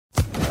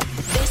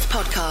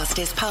podcast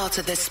is part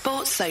of the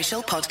Sports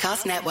Social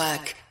Podcast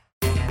Network.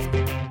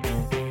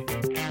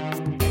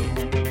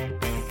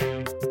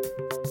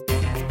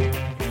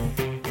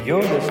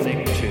 You're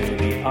listening to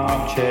the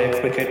Armchair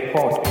Cricket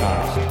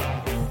Podcast.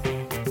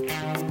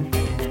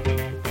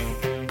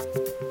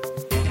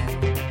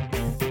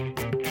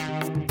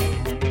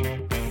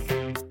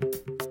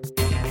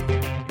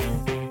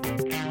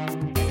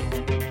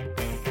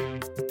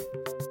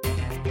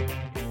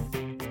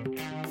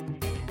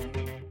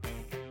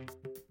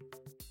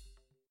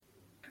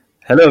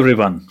 Hello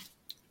everyone.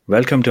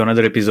 Welcome to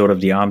another episode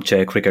of the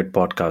Armchair Cricket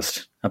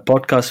Podcast, a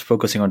podcast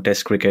focusing on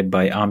Test cricket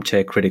by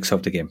armchair critics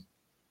of the game.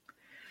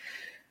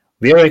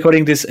 We are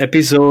recording this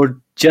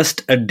episode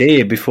just a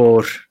day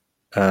before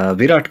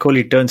Virat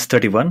Kohli turns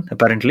 31,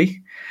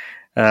 apparently.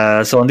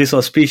 So on this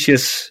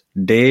auspicious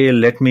day,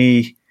 let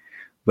me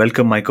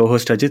welcome my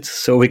co-host Ajit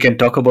so we can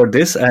talk about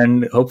this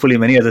and hopefully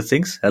many other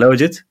things. Hello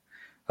Ajit,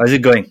 how's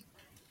it going?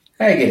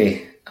 Hi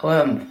Giri.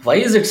 Why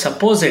is it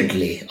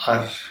supposedly?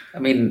 Are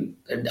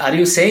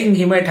you saying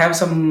he might have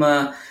some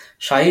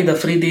Shahid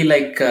Afridi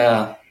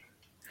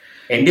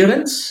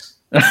endurance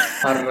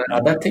or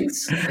other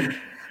things? I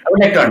would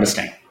like to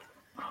understand.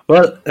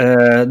 Well,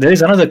 there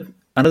is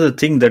another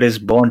thing that is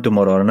born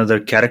tomorrow, or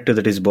another character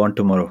that is born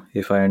tomorrow.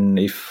 If I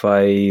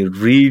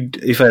read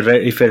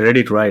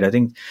it right, I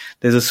think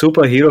there's a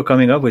superhero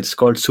coming up. It's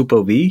called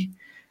Super V,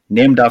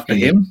 named after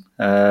him,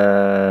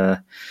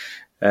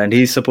 and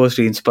he's supposed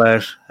to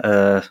inspire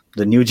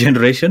the new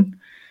generation.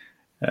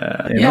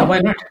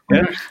 Why not?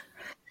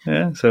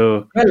 Yeah.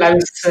 So well, I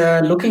was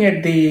looking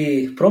at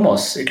the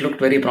promos. It looked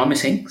very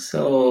promising.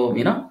 So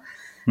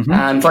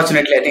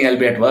unfortunately, I think I'll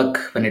be at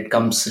work when it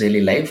comes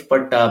really live.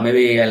 But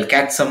maybe I'll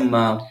catch some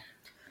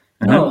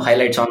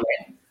highlights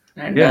online,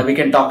 and we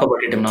can talk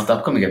about it in one of the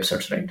upcoming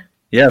episodes, right?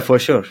 Yeah, for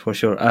sure.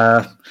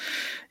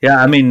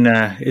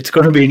 It's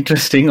going to be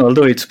interesting.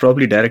 Although it's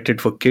probably directed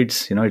for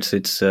kids.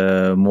 It's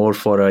more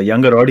for a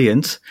younger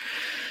audience.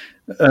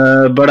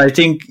 But I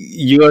think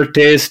your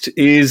taste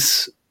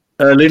is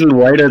a little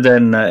wider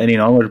than any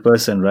normal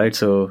person, right?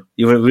 So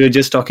we were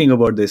just talking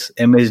about this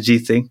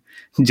MSG thing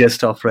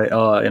just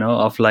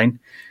offline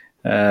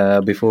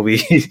before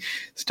we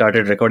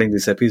started recording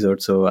this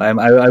episode. So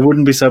I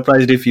wouldn't be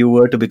surprised if you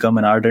were to become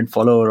an ardent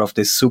follower of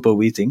this Super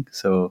V thing.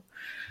 So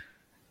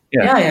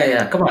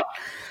yeah. Come on.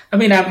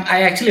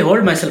 I actually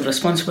hold myself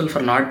responsible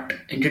for not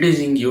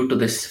introducing you to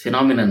this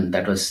phenomenon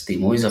that was the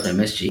movies of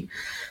MSG.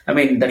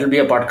 That will be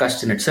a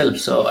podcast in itself,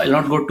 so I'll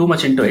not go too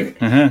much into it.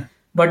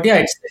 But yeah,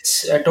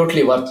 it's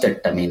totally worth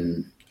it.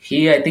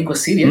 He, I think,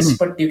 was serious,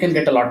 but you can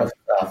get a lot of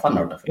fun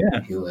out of it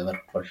if you ever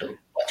were to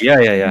watch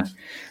it. Yeah.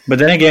 But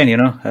then again,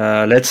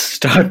 let's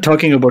start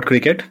talking about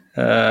cricket,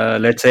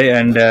 let's say.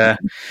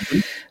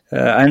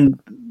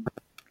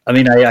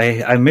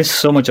 I missed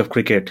so much of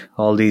cricket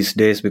all these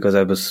days because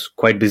I was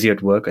quite busy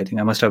at work. I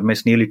think I must have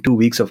missed nearly 2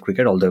 weeks of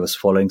cricket, although I was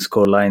following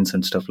score lines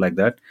and stuff like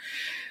that.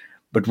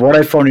 But what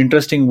I found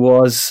interesting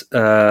was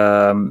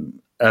a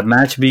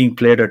match being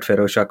played at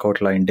Ferozshah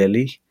Kotla in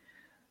Delhi.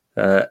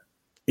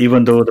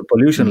 Even though the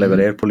pollution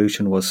level, air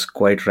pollution, was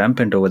quite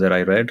rampant over there,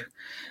 I read.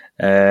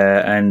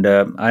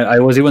 I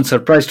was even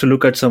surprised to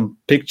look at some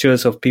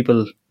pictures of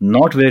people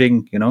not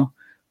wearing,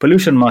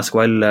 pollution mask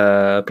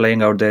while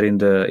playing out there in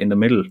the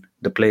middle,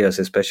 the players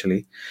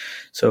especially.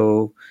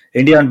 So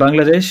India and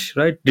Bangladesh,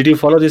 right? Did you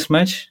follow this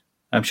match?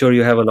 I'm sure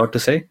you have a lot to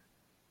say.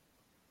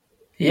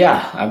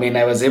 Yeah, I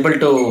was able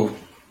to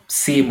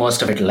see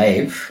most of it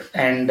live.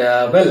 And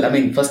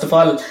first of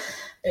all,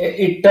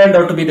 it turned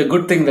out to be the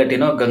good thing that,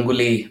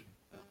 Ganguly,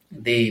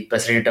 the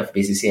president of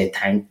BCCI,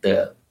 thanked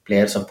the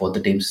players of both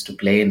the teams to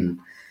play in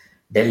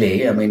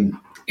Delhi.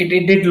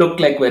 It did look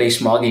like very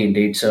smoggy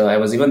indeed. So I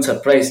was even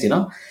surprised,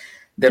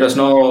 there was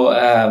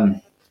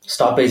no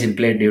stoppage in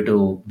play due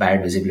to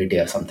bad visibility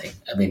or something.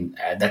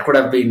 That could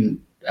have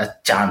been a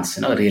chance,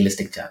 a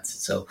realistic chance.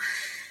 So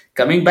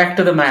coming back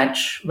to the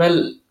match,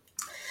 well,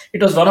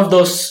 it was one of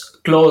those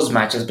close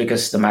matches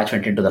because the match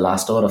went into the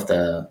last over of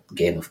the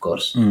game, of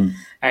course.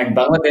 And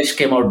Bangladesh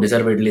came out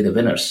deservedly the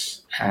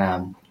winners.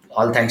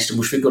 All thanks to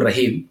Mushfiqur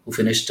Rahim, who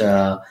finished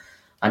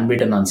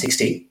unbeaten on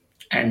 60.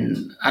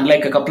 And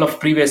unlike a couple of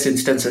previous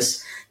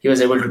instances, he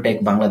was able to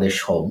take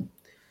Bangladesh home.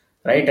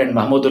 Right? And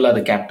Mahmudullah,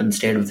 the captain,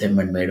 stayed with him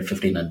and made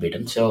 15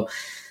 unbeaten. So,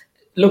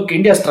 look,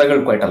 India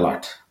struggled quite a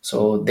lot.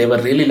 So, they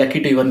were really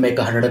lucky to even make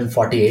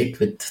 148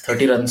 with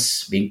 30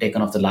 runs being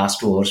taken off the last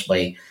 2 overs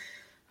by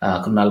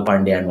Krunal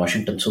Pandya and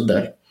Washington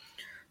Sundar.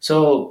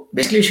 So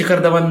basically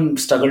Shikhar Dhawan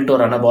struggled to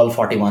run a ball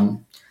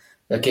 41,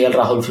 KL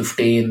Rahul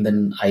 15,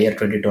 then Iyer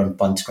 22 and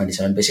Punch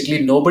 27.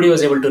 Basically nobody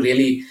was able to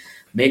really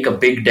make a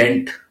big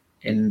dent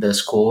in the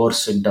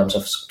scores in terms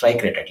of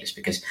strike rate at least,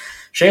 because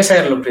Shreyas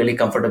Iyer looked really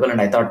comfortable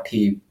and I thought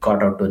he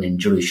got out to an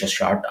injudicious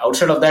shot.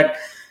 Outside of that,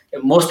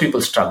 most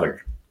people struggled,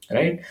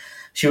 right?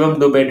 Shivam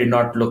Dubey did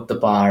not look the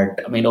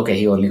part.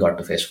 He only got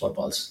to face 4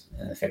 balls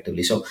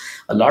effectively. So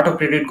a lot of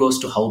credit goes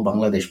to how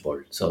Bangladesh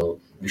bowled. So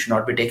we should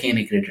not be taking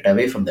any credit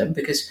away from them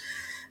because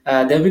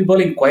they've been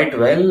bowling quite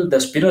well.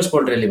 The spinners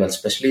bowled really well,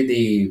 especially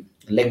the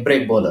leg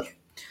break bowler,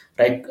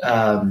 right?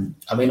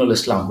 Aminul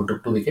Islam, who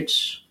took 2 wickets.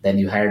 Then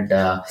you had,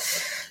 I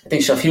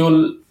think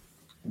Shafiul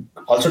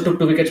also took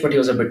 2 wickets, but he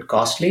was a bit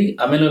costly.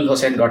 Aminul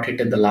Hussain got hit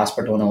in the last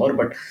but 1 over.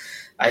 But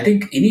I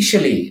think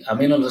initially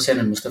Aminul Hussain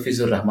and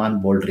Mustafizur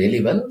Rahman bowled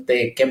really well.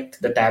 They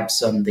kept the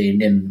tabs on the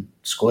Indian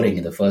scoring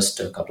in the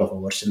first couple of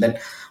overs. And then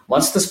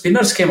once the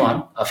spinners came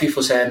on, Afif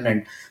Hussain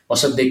and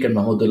Mosaddiq and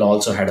Mahmudullah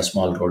also had a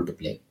small role to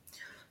play.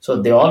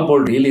 So they all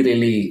bowled really,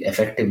 really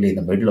effectively in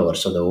the middle over.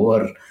 So the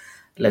over,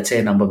 let's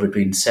say number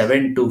between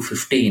 7 to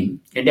 15,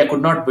 India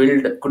could not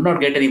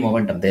get any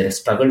momentum. They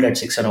struggled at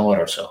 6 an over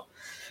or so.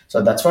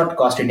 So that's what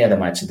cost India the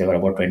match. They were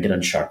about 20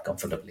 runs short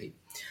comfortably.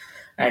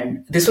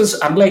 And this was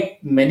unlike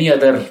many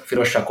other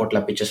Firoz Shah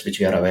Kotla pitches which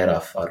we are aware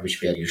of or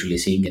which we are usually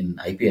seeing in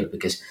IPL,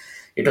 because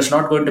it was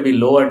not going to be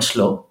low and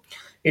slow.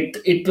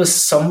 It was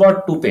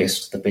somewhat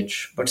two-paced, the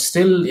pitch, but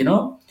still,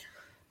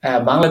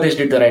 Bangladesh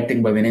did the right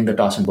thing by winning the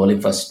toss and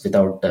bowling first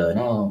without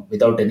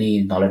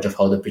any knowledge of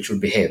how the pitch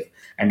would behave.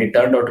 And it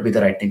turned out to be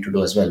the right thing to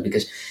do as well,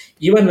 because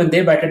even when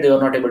they batted, they were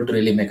not able to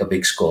really make a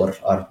big score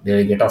or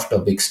really get off to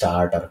a big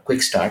start or a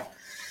quick start.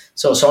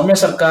 So Soumya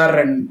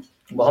Sarkar and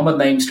Mohammad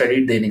Naeem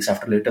studied the innings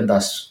after Leighton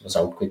Das was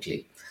out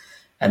quickly.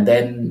 And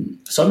then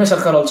Soumya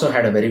Sarkar also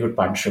had a very good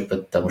partnership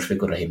with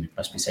Mushfiqur Rahim, it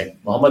must be said.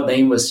 Mohammad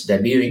Naeem was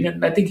debuting,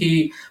 and I think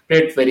he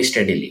played very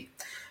steadily.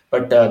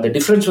 But the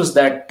difference was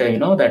that,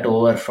 that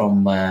over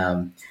from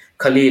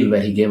Khalil,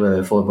 where he gave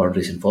away 4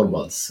 boundaries in 4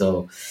 balls.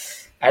 So,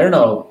 I don't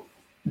know.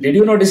 Did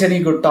you notice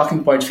any good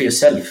talking points for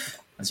yourself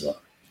as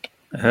well?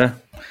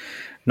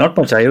 Not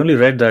much. I only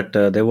read that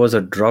there was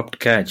a dropped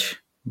catch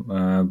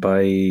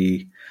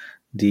by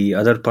the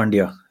other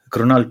Pandya,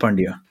 Krunal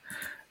Pandya,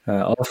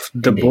 of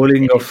the Indeed.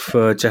 bowling of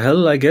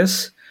Chahal, I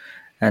guess.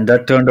 And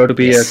that turned out to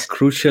be Yes. a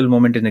crucial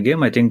moment in the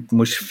game. I think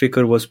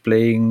Mushfiqur was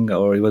playing,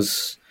 or he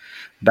was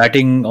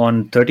batting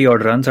on 30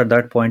 odd runs at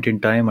that point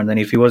in time. And then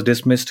if he was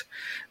dismissed,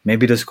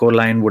 maybe the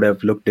scoreline would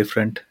have looked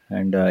different.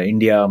 And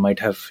India might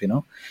have,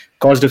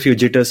 caused a few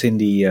jitters in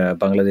the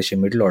Bangladeshi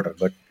middle order.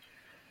 But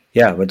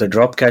yeah, with the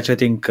drop catch, I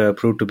think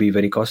proved to be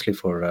very costly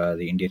for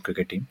the Indian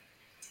cricket team.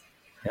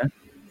 Yeah.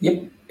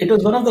 Yep, it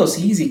was one of those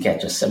easy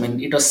catches. I mean,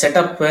 it was set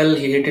up well.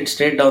 He hit it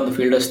straight down the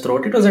fielder's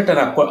throat. It was at an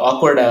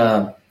awkward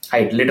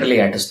height, literally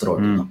at his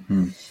throat.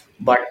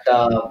 But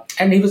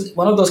and he was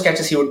one of those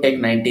catches he would take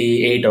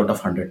 98 out of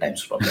 100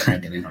 times, probably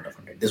 99 out of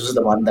 100. This was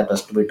the one that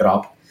was to be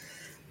dropped,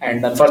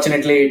 and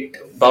unfortunately,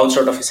 it bounced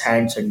out of his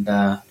hands and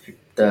hit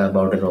the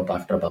boundary rope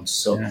after a bounce.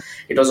 So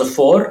it was a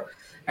 4,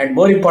 and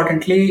more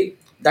importantly,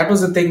 that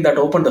was the thing that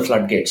opened the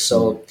floodgates.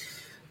 So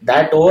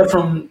that over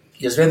from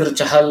Yuzvendra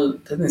Chahal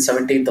in the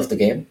 17th of the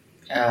game,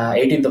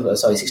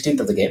 16th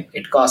of the game,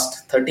 it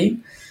cost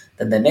 13.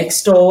 Then the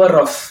next over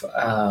of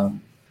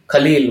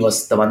Khalil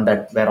was the one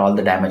where all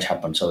the damage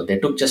happened. So they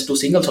took just 2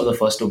 singles of the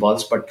first 2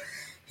 balls, but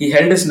he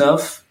held his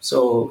nerve.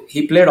 So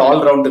he played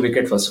all round the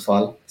wicket, first of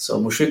all. So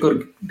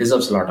Mushfiqur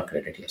deserves a lot of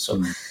credit here.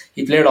 So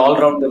he played all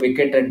round the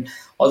wicket, and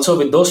also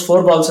with those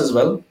 4 balls as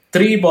well,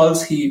 3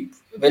 balls he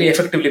very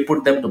effectively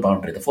put them to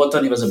boundary. The 4th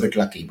one he was a bit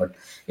lucky, but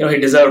he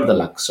deserved the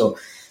luck. So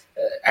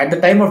at the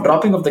time of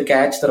dropping of the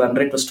catch, the run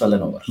rate was 12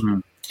 and over.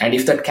 And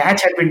if that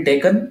catch had been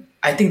taken,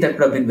 I think that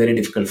would have been very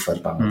difficult for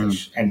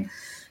Bangladesh. And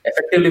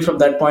effectively from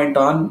that point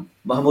on,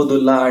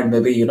 Mahmudullah and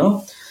maybe,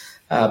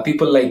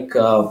 people like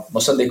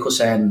Mosaddiq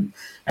Hussain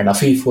and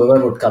Afif,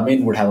 whoever would come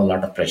in, would have a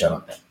lot of pressure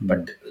on them.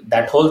 But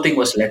that whole thing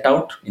was let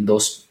out in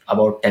those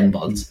about 10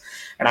 balls.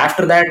 And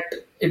after that,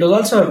 it was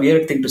also a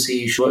weird thing to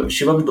see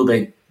Shivam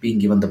Dubey being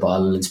given the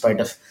ball in spite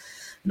of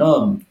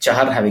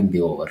Chahar having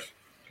the over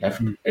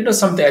left. It was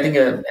something, I think,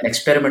 an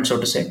experiment, so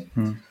to say.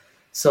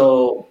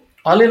 So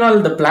all in all,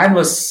 the plan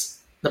was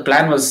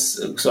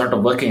sort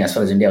of working as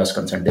far as India was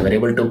concerned. They were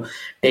able to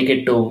take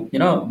it to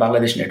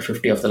Bangladesh net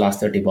 50 of the last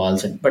 30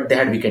 balls, but they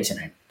had wickets in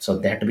hand, so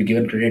they had to be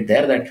given credit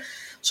there that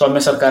Soumya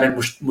Sarkar and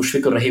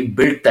Mushfiqur Rahim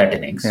built that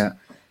innings,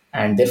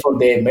 and therefore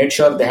they made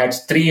sure they had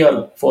 3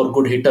 or 4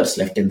 good hitters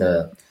left in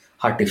the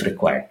hut if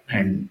required,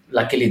 and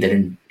luckily they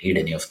didn't need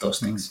any of those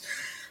things.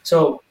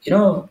 So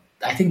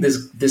I think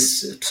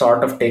this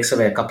sort of takes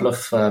away a couple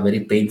of very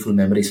painful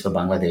memories for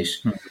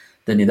Bangladesh.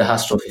 The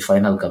Nidahas Trophy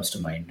final comes to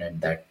mind,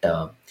 and that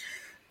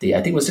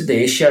I think was it the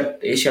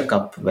Asia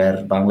Cup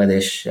where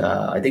Bangladesh,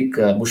 I think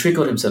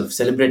Mushfiqur himself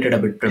celebrated a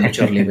bit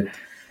prematurely with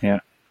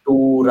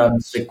 2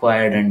 runs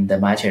required, and the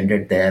match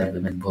ended there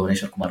when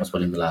Bhuvaneshwar Kumar was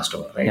bowling the last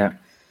over, right? Yeah.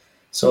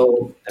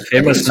 So the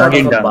famous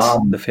Nagin dance.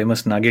 The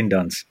famous Nagin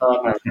dance.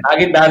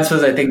 Nagin dance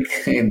was, I think,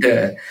 in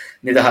the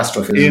Nidahas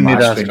Trophy. In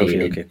Nidahas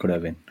Trophy, okay, could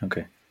have been,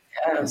 okay.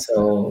 Yeah,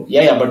 so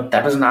but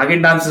that was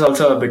Nagin dance is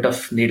also a bit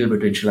of needle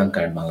between Sri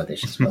Lanka and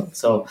Bangladesh as well.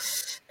 So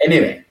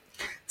anyway,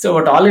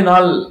 but all in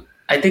all,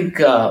 I think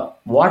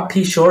what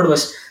he showed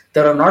was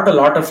there are not a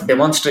lot of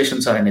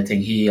demonstrations or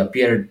anything. He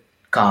appeared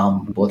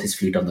calm, both his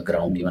feet on the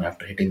ground, even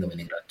after hitting the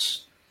winning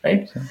runs,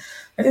 right? Okay.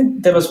 I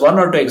think there was 1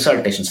 or 2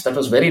 exaltations. That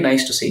was very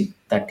nice to see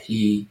that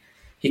he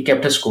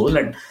kept his cool,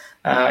 and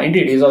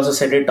indeed he's also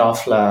said it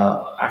off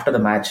after the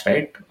match,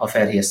 right? Off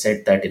air, he has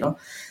said that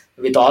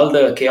with all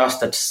the chaos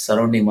that's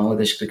surrounding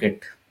Bangladesh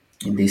cricket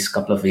in these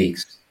couple of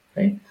weeks,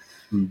 right?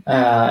 Mm.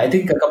 I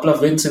think a couple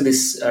of wins in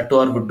this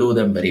tour would do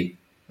them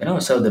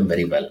serve them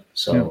very well. Yeah.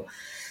 So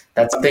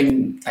that's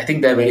something I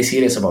think they're very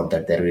serious about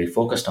that. They're very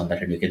focused on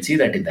that, and you can see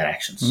that in their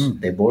actions. Mm.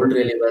 They bowled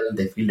really well,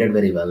 they fielded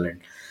very well,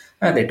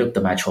 and they took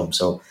the match home.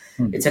 So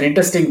Mm. it's an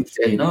interesting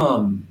thing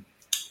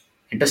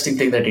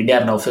that India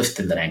are now fifth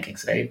in the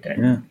rankings, right? Yeah.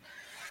 And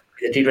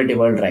the T20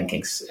 World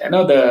rankings. I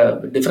know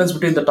the difference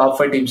between the top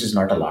five teams is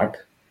not a lot,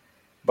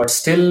 but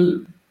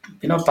still,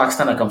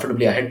 Pakistan are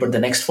comfortably ahead. But the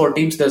next four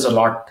teams, there's a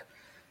lot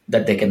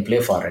that they can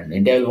play for, and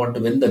India will want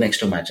to win the next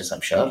two matches,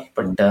 I'm sure.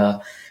 But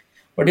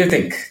what do you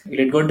think? Will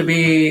it going to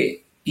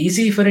be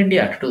easy for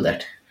India to do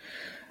that?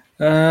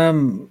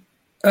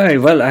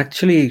 Well,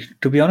 actually,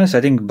 to be honest,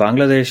 I think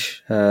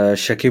Bangladesh,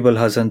 Shakib Al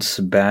Hasan's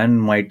ban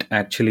might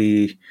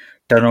actually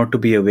turn out to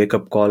be a wake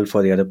up call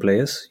for the other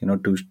players.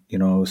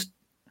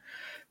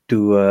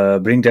 To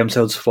bring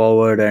themselves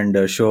forward and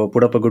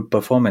put up a good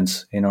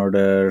performance in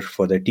order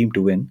for their team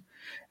to win.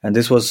 And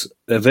this was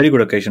a very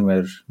good occasion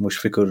where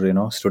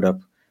Mushfiqur, stood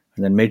up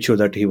and then made sure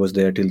that he was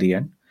there till the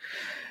end.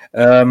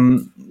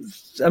 Um,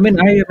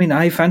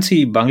 I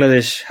fancy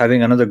Bangladesh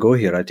having another go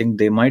here. I think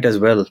they might as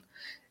well.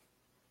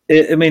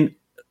 I mean,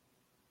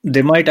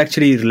 they might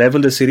actually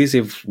level the series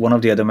if one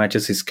of the other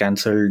matches is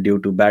cancelled due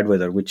to bad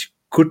weather, which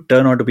could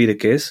turn out to be the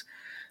case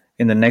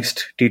in the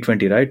next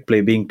T20, right?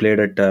 Being played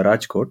at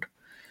Rajkot.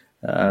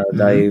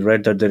 I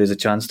read that there is a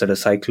chance that a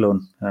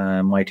cyclone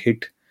might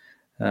hit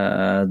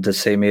the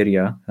same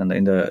area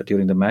and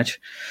during the match,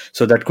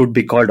 so that could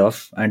be called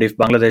off. And if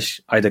Bangladesh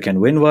either can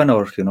win one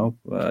or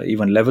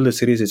even level the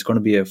series, it's going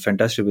to be a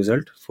fantastic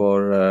result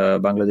for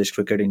Bangladesh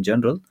cricket in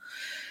general.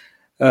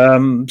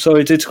 So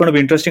it's going to be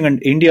interesting,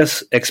 and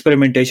India's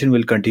experimentation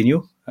will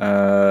continue.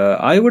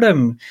 I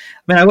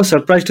was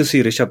surprised to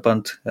see Rishabh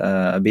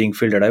Pant being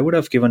fielded. I would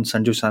have given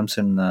Sanju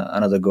Samson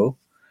another go,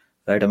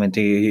 right? I mean,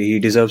 he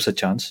deserves a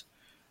chance,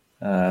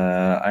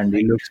 and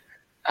he looks.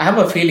 I have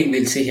a feeling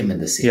we'll see him in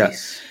the Yeah,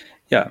 series.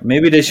 yeah.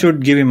 Maybe they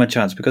should give him a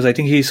chance because I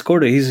think he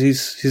scored.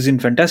 He's in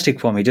fantastic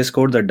form. He just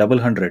scored the double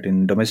hundred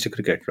in domestic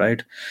cricket,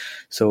 right?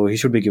 So he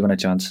should be given a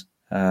chance.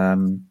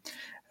 And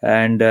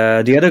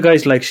the other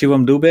guys like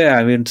Shivam Dube, I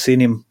haven't seen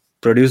him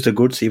produce the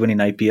goods even in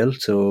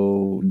IPL.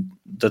 So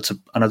that's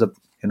another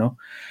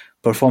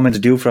performance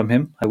due from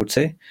him, I would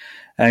say.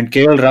 And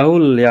KL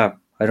Rahul, yeah,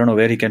 I don't know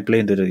where he can play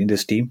in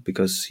this team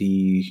because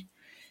he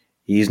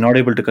is not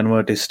able to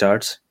convert his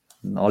starts.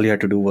 All he had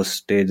to do was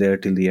stay there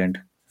till the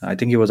end. I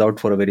think he was out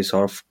for a very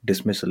soft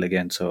dismissal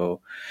again. So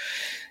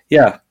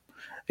yeah,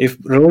 if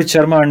Rohit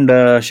Sharma and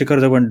Shikhar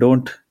Dhawan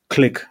don't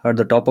click at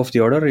the top of the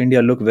order,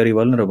 India look very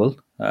vulnerable,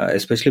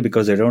 especially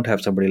because they don't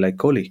have somebody like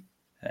Kohli.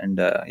 And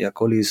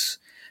Kohli is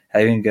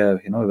having a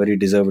very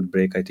deserved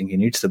break. I think he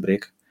needs the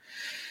break.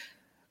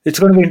 It's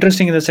going to be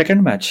interesting in the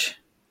second match.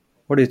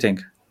 What do you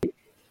think?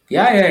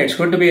 Yeah, it's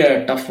going to be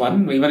a tough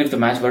one, even if the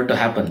match were to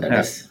happen, that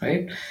Yeah. is,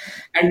 right?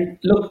 And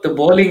look, the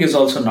bowling is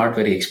also not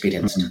very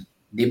experienced. Mhm.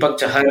 Deepak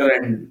Chahar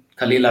and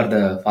Khalil are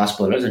the fast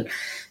bowlers. And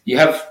you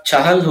have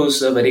Chahal,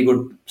 who's a very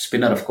good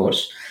spinner, of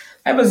course.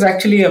 I was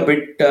actually a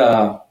bit,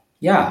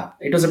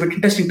 it was a bit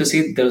interesting to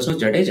see there was no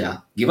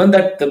Jadeja. Given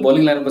that the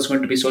bowling lineup was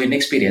going to be so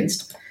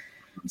inexperienced,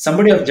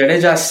 somebody of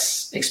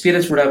Jadeja's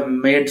experience would have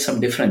made some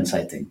difference,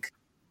 I think.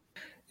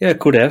 Yeah, it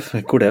could have.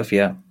 It could have.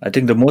 Yeah, I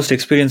think the most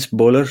experienced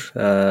bowler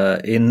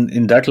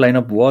in that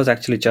lineup was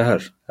actually Chahar.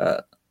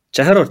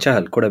 Chahar or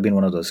Chahal could have been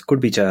one of those. Could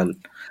be Chahal.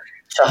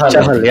 Chahal, I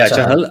Chahal, think. yeah,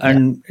 Chahal, Chahal.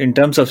 And in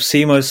terms of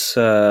seamers,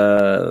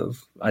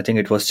 I think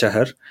it was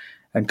Chahar.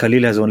 And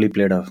Khalil has only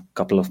played a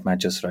couple of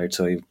matches, right?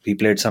 So he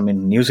played some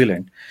in New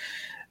Zealand.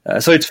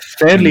 So it's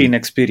fairly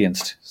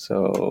inexperienced.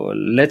 So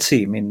let's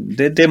see. I mean,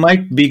 they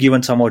might be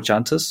given some more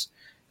chances,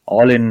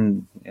 all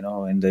in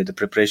the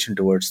preparation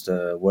towards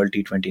the World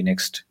T20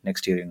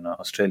 next year in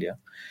Australia.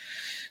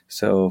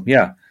 So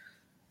yeah,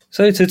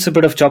 so it's a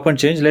bit of chop and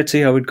change. Let's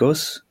see how it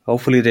goes.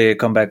 Hopefully they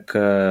come back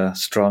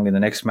strong in the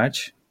next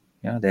match.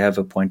 Yeah, they have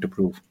a point to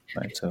prove,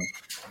 right? So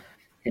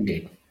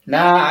Indeed.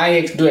 Now,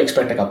 I do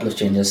expect a couple of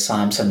changes.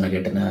 Samson may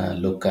get in a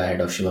look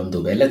ahead of Shivam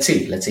Dube. Let's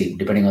see,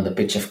 depending on the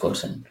pitch, of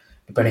course, and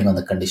depending on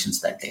the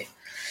conditions that day.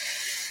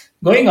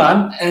 Going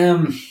on,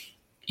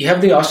 you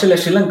have the Australia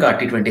Sri Lanka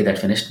T20 that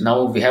finished.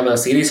 Now we have a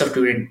series of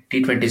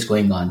T20s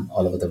going on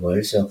all over the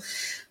world. So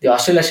the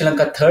Australia Sri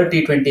Lanka third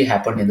T20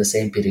 happened in the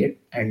same period.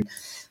 And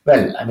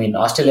well, I mean,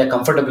 Australia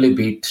comfortably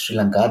beat Sri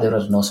Lanka. There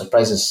were no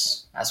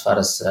surprises as far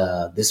as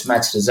this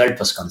match result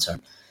was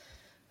concerned.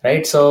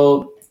 Right?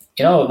 So,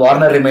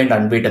 Warner remained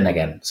unbeaten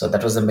again. So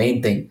that was the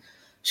main thing.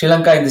 Sri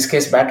Lanka, in this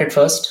case, batted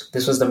first.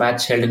 This was the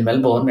match held in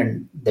Melbourne,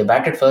 and they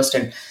batted first,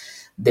 and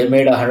they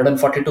made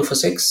 142 for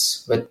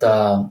 6 with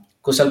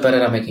Kusal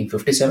Pereira making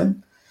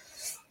 57.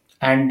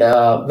 And,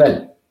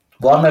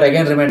 Warner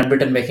again remained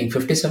unbeaten, making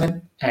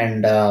 57.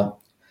 And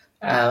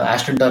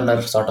Ashton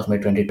Turner sort of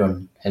made 22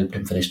 and helped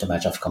him finish the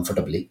match off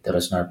comfortably. There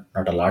was not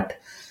a lot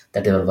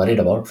that they were worried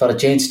about. For a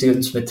change,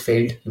 Steven Smith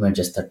failed. He made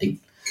just 13.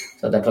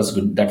 So that was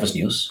good. That was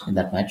news in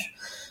that match.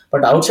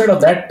 But outside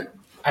of that,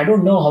 I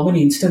don't know how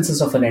many instances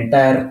of an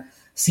entire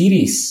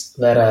series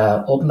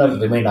where opener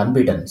remained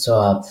unbeaten.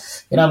 So,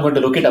 I'm going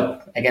to look it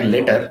up again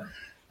later.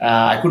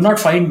 I could not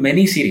find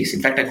many series.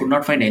 In fact, I could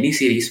not find any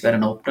series where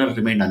an opener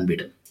remained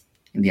unbeaten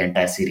in the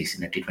entire series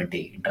in a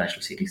T20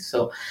 international series.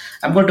 So,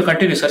 I'm going to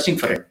continue searching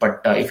for it.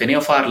 But if any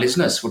of our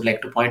listeners would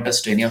like to point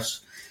us to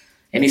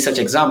any such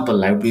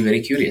example, I would be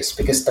very curious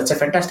because that's a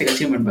fantastic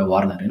achievement by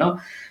Warner.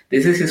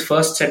 This is his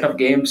first set of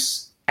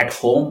games at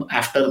home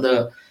after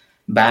the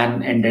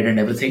ban ended and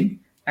everything.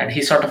 And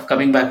he's sort of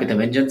coming back with a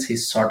vengeance.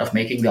 He's sort of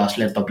making the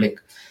Australian public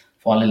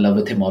fall in love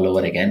with him all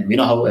over again. We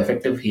know how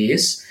effective he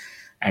is,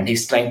 and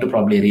he's trying to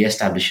probably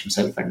re-establish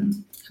himself.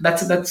 And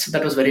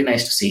that was very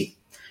nice to see.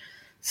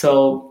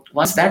 So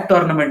once that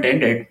tournament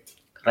ended,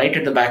 right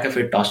at the back of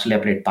it,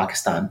 Australia played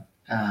Pakistan,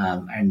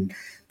 and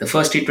the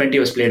first T20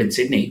 was played in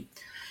Sydney.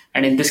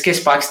 And in this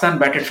case, Pakistan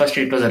batted first.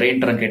 It was a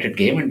rain-truncated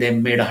game, and they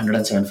made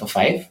 107 for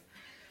 5.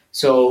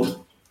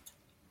 So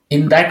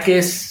in that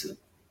case,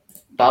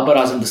 Babar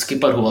Azam, the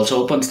skipper who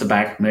also opens the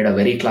bat, made a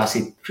very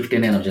classy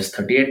 59 of just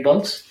 38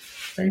 balls.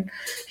 Right,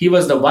 he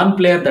was the one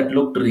player that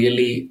looked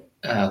really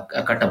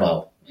a cut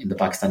above in the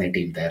Pakistani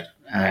team there,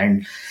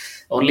 and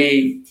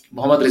only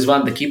Mohammad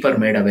Rizwan, the keeper,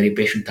 made a very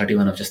patient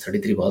 31 of just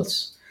 33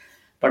 balls.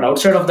 But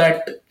outside of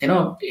that,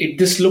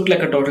 this looked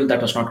like a total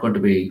that was not going to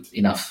be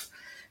enough.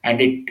 And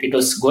it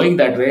was going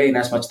that way in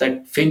as much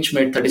that Finch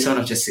made 37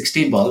 of just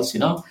 16 balls.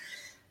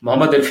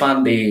 Mohammad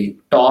Irfan, the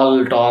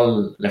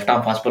tall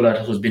left-arm fast bowler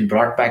who's been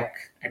brought back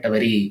at a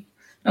very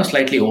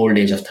slightly old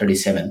age of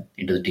 37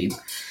 into the team,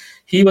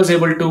 he was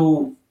able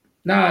to,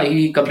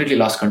 he completely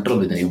lost control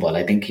with the new ball.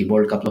 I think he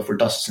bowled a couple of full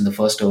tosses in the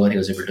first over. He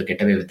was able to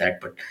get away with that.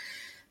 But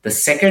the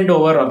second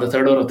over or the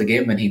third over of the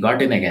game, when he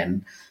got in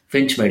again,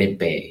 Finch made him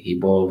pay. He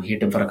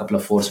hit him for a couple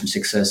of fours and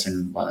sixes,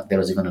 and there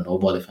was even a no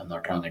ball, if I'm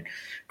not wrong. And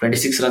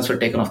 26 runs were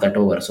taken off that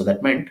over. So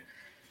that meant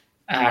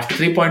after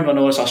 3.1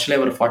 overs,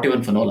 Australia were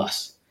 41 for no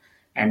loss.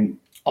 And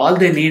all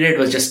they needed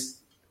was just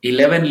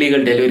 11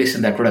 legal deliveries,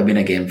 and that would have been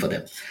a game for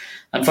them.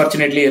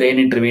 Unfortunately, rain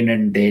intervened,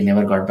 and they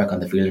never got back on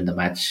the field, and the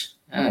match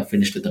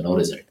finished with a no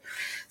result.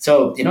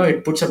 So,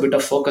 it puts a bit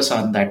of focus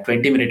on that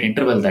 20-minute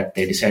interval that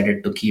they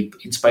decided to keep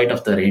in spite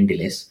of the rain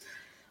delays.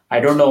 I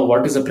don't know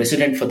what is the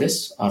precedent for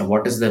this or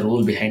what is the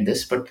rule behind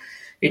this, but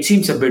it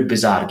seems a bit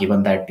bizarre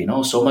given that,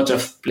 so much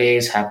of play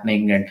is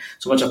happening and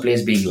so much of play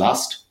is being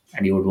lost,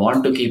 and you would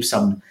want to keep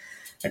some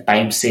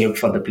time saved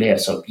for the player.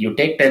 So you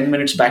take 10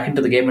 minutes back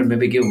into the game and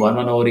maybe give one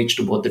over each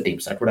to both the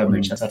teams. That would have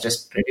made sense.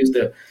 Just reduce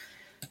the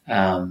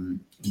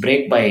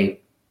break by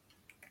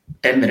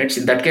 10 minutes.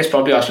 In that case,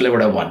 probably Australia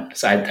would have won.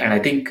 So I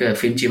think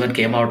Finch even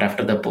came out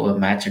after the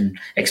match and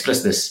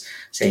expressed this,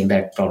 saying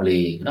that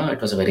probably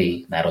it was a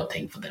very narrow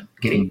thing for them.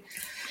 Giri,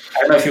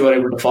 I don't know if you were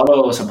able to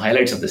follow some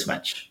highlights of this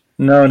match.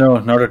 No,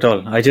 not at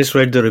all. I just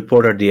read the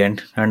report at the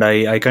end, and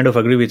I kind of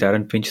agree with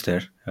Aaron Finch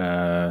there.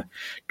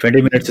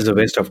 20 minutes is a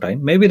waste of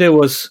time. Maybe there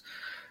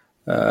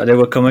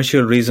were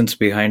commercial reasons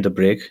behind the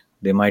break.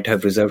 They might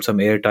have reserved some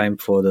airtime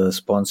for the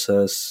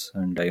sponsors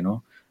and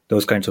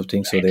those kinds of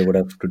things, so they would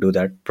have to do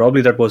that.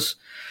 Probably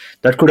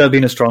that could have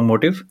been a strong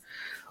motive.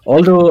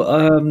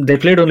 Although they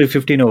played only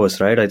 15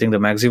 overs, right? I think the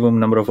maximum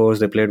number of overs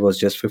they played was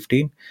just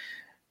 15,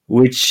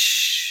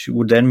 which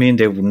would then mean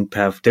they wouldn't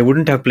have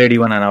played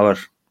even an hour.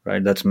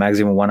 Right, that's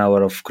maximum 1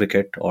 hour of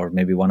cricket, or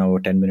maybe 1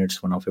 hour 10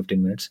 minutes, 1 hour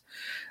 15 minutes.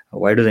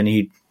 Why do they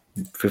need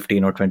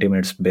 15 or 20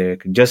 minutes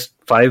break? Just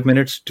 5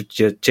 minutes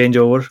to change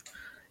over,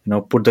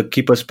 put the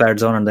keeper's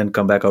pads on and then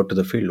come back out to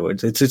the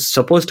field. It's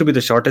supposed to be the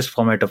shortest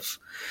format of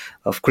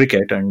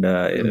cricket, and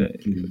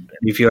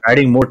if you're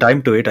adding more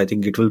time to it, I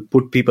think it will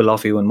put people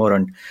off even more,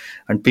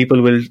 and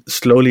people will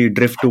slowly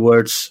drift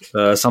towards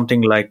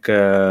something like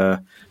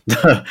the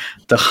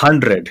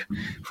 100,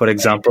 for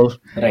example.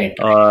 Right.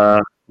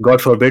 God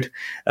forbid,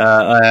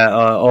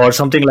 or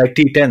something like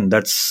T10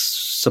 that's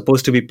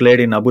supposed to be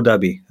played in Abu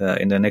Dhabi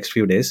in the next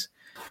few days,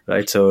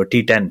 right? So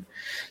T10,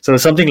 so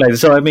something like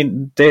this. So I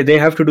mean, they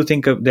have to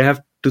think about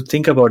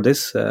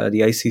this, the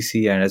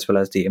ICC and as well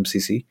as the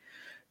MCC,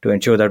 to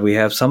ensure that we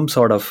have some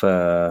sort of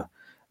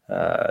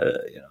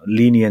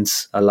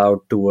lenience allowed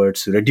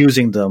towards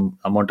reducing the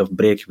amount of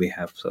break we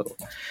have. So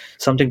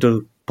something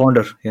to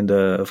ponder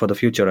for the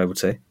future, I would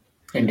say.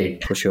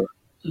 Indeed, for sure.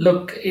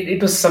 Look,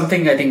 it was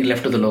something I think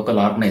left to the local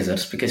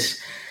organizers, because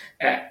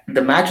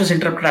the match was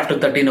interrupted after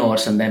 13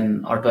 overs or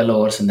 12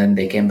 overs, and then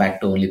they came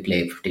back to only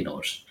play 15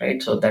 overs,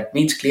 right? So that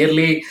means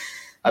clearly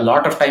a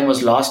lot of time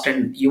was lost,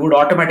 and you would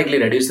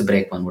automatically reduce the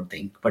break, one would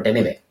think. But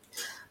anyway,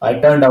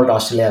 it turned out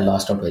Australia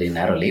lost out very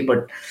narrowly.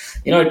 But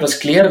it was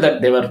clear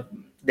that they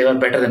were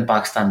better than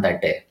Pakistan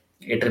that day.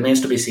 It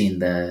remains to be seen.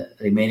 The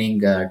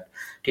remaining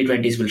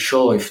T20s will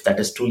show if that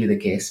is truly the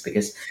case,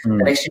 because the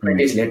next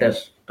T20 is later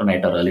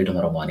tonight or early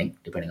tomorrow morning,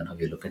 depending on how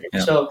you look at it.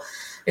 Yeah. So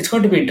it's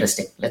going to be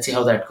interesting. Let's see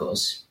how that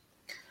goes.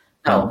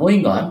 Now,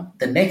 moving on,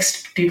 the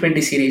next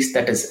T20 series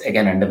that is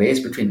again underway is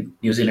between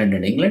New Zealand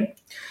and England.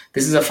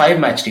 This is a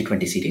 5-match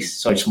T20 series,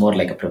 so it's more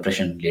like a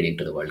preparation leading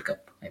to the World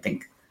Cup, I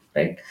think,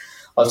 right?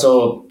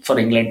 Also, for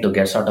England to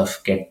get set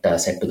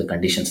to the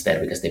conditions there,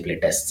 because they play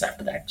tests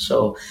after that.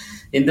 So,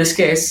 in this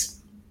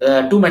case,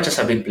 Two matches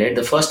have been played.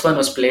 The first one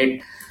was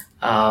played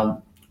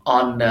on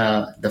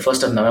the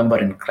 1st of November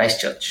in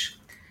Christchurch.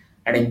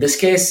 And in this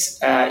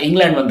case,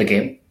 England won the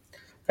game,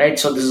 right?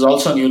 So this is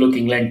also a new look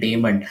England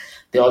team, and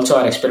they also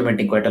are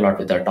experimenting quite a lot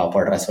with their top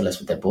order as well as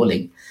with their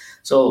bowling.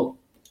 So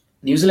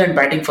New Zealand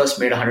batting first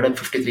made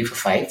 153 for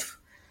 5,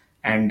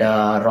 and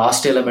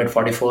Ross Taylor made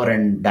 44,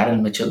 and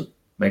Darren Mitchell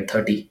made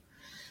 30,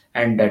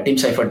 and Tim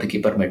Seifert, the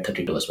keeper, made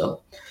 32 as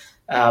well.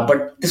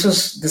 But this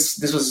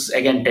was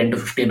again 10 to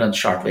 15 runs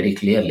short very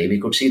clearly.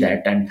 We could see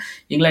that, and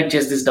England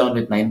chased this down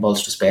with 9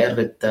 balls to spare,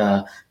 with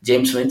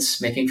James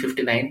Vince making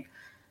 59,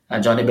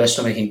 Johnny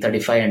Bairstow making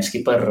 35, and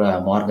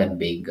skipper Morgan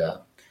being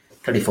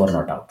 34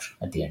 not out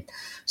at the end.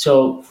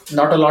 So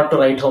not a lot to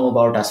write home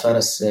about as far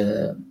as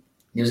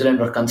New Zealand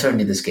were concerned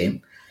in this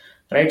game,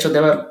 right? So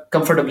they were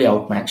comfortably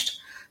outmatched.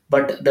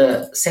 But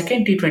the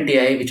second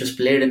T20I, which was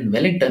played in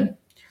Wellington,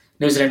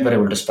 New Zealand were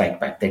able to strike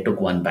back. They took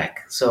one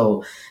back.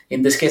 So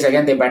in this case,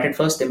 again, they batted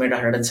first. They made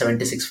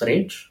 176 for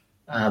 8,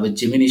 with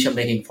Jimmy Neesham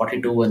making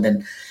 42, and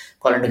then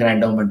Colin de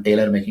Grandhomme and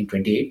Taylor making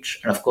 28.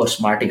 And of course,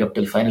 Marty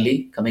Guptill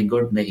finally coming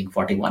good, making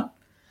 41.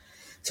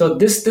 So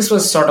this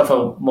was sort of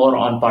a more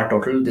on-par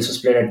total. This was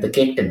played at the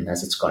Cape Tin,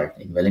 as it's called,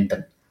 in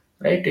Wellington,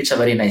 right? It's a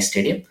very nice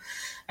stadium.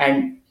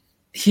 And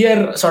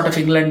here, sort of,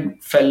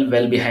 England fell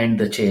well behind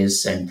the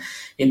chase. And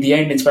in the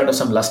end, in spite of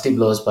some lusty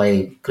blows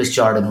by Chris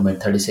Jordan, who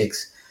made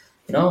 36,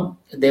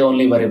 they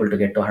only were able to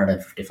get to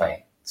 155.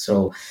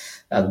 So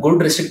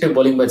good restrictive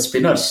bowling by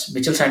spinners.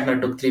 Mitchell Santner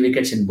took 3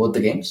 wickets in both the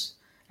games,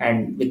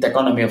 and with the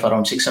economy of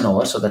around 6 and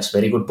over, so that's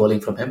very good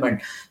bowling from him.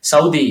 And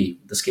Saudi,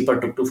 the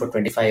skipper, took 2 for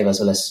 25, as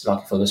well as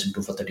Lockie Ferguson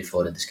 2 for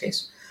 34 in this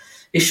case.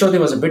 Ishodi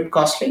was a bit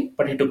costly,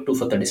 but he took 2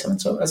 for 37.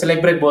 So as a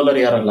leg break bowler,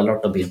 you are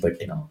allowed to be a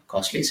bit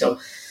costly. So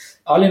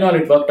all in all,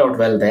 it worked out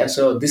well there.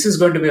 So this is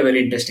going to be a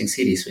very interesting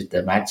series, with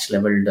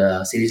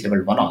the series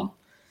leveled 1-1.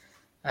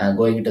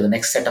 Going into the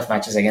next set of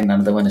matches, again,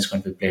 another one is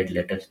going to be played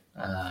later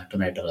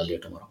tonight or earlier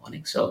tomorrow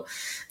morning. So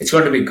it's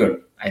going to be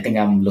good. I think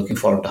I'm looking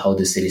forward to how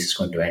this series is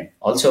going to end.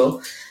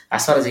 Also,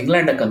 as far as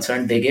England are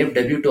concerned, they gave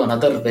debut to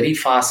another very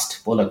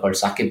fast bowler called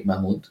Saqib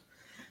Mahmood.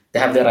 They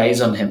have their eyes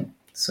on him.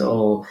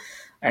 So,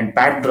 and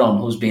Pat Brown,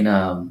 who's been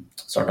a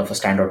sort of a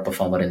standout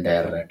performer in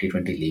their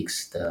T20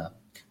 leagues, the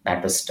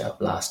NatWest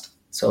Blast.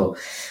 So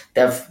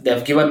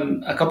they've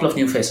given a couple of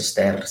new faces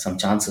there some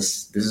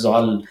chances. This is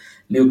all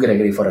Luke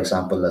Gregory, for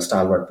example, a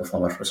stalwart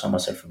performer for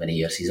Somerset for many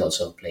years. He's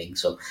also playing.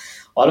 So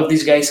all of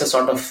these guys are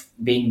sort of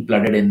being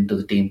blooded into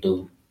the team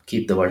to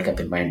keep the World Cup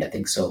in mind, I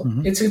think. So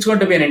it's going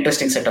to be an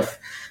interesting set of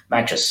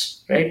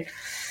matches, right?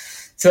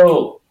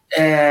 So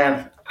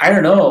I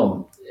don't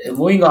know.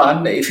 Moving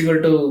on, if you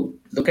were to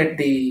look at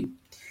the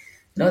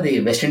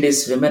West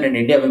Indies women and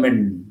India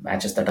women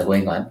matches that are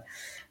going on.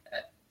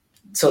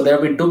 So there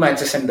have been 2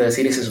 matches, and the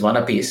series is 1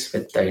 apiece.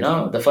 With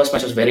the first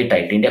match was very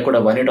tight. India could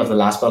have won it off the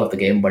last ball of the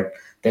game, but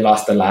they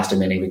lost the last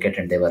remaining wicket,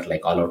 and they were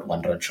like all out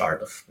 1 run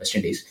short of West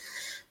Indies.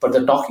 But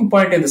the talking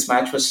point in this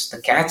match was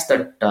the catch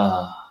that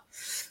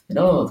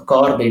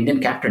Kaur, the Indian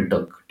captain,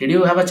 took. Did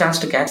you have a chance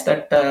to catch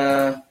that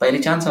by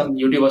any chance on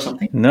YouTube or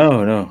something?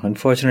 No,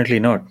 unfortunately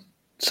not.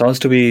 Sounds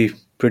to be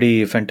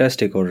pretty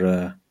fantastic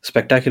or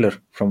spectacular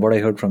from what I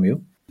heard from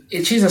you.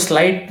 She's a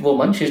slight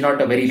woman. She's not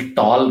a very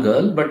tall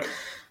girl, but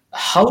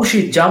how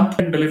she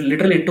jumped and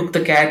literally took the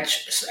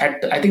catch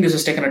I think this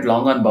was taken at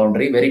long on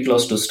boundary, very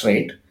close to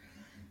straight.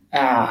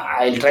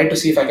 I'll try to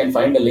see if I can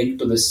find a link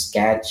to this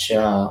catch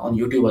on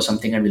YouTube or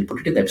something, and we'll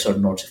put it in the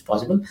episode notes if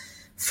possible.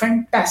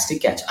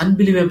 Fantastic catch,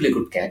 unbelievably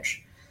good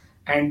catch.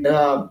 And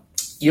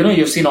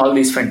you've seen all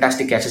these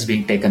fantastic catches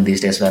being taken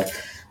these days, where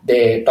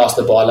they toss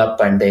the ball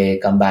up and they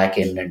come back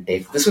in and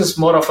take. This was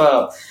more of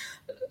a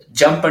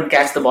jump and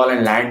catch the ball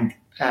and land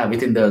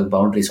within the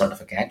boundary sort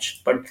of a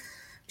catch, but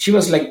she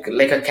was like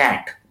a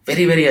cat,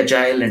 very, very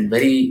agile and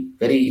very,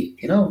 very,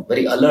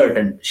 very alert.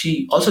 And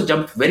she also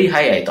jumped very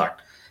high, I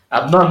thought,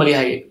 abnormally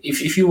high.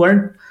 If you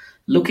weren't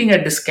looking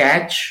at this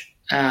catch,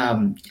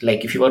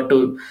 like if you were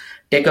to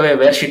take away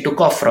where she took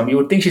off from, you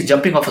would think she's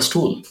jumping off a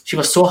stool. She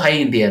was so high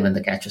in the air when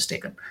the catch was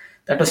taken.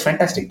 That was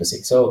fantastic to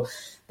see. So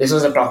this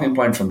was a talking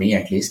point for me,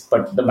 at least.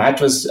 But the match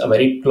was a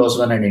very close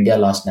one, and India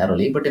lost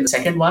narrowly. But in the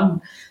second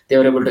one, they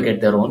were able to get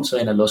their own. So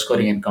in a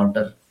low-scoring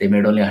encounter, they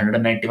made only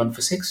 191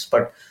 for 6,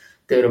 but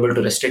they were able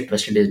to restrict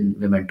West Indian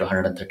women to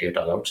 138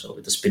 all out. So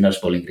with the spinners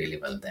bowling really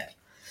well there.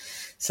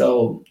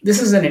 So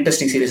this is an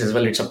interesting series as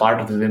well. It's a part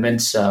of the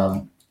women's,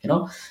 the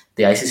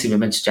ICC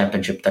Women's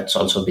Championship that's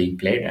also being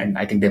played. And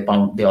I think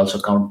they also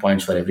count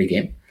points for every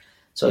game.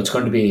 So it's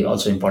going to be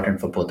also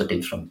important for both the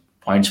teams from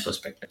points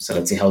perspective. So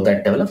let's see how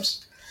that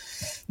develops.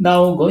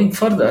 Now, going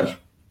further,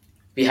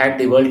 we had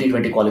the World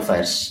T20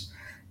 qualifiers,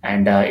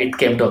 and it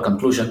came to a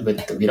conclusion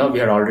with, we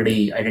had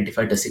already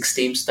identified the 6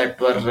 teams that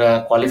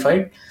were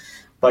qualified.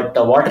 But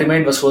what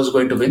remained was who was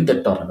going to win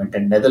the tournament,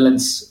 and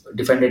Netherlands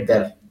defended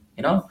their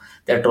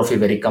trophy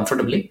very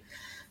comfortably.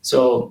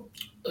 So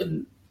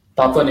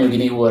Papua New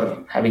Guinea, who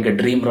were having a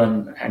dream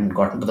run and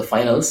got into the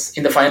finals,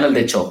 in the final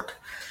they choked,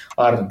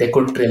 or they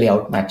couldn't really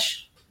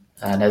outmatch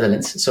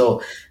Netherlands.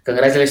 So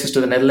congratulations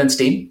to the Netherlands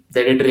team.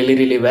 They did really,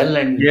 really well,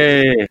 and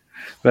Yay!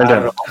 Well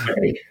are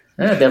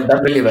done. they've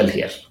done really well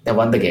here. They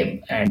won the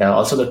game and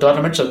also the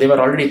tournament. So they were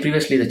already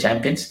previously the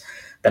champions.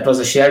 That was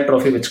a shared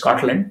trophy with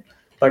Scotland,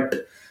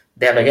 but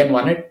they have again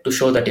won it to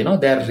show that they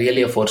are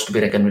really a force to be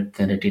reckoned with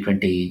in the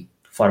T20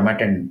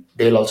 format, and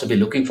they will also be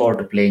looking forward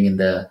to playing in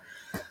the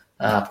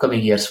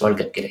upcoming year's World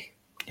Cup. Kiri.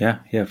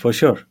 Yeah, for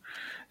sure.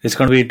 It's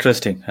going to be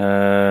interesting.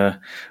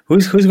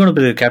 Who's going to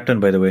be the captain,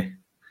 by the way?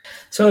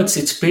 So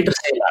it's Peter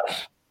Saylor.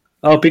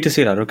 Oh, Peter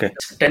Seeler. Okay.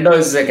 Tendo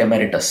is like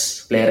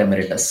emeritus, player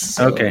emeritus.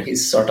 So Okay.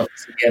 he's sort of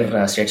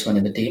senior statesman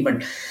in the team.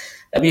 And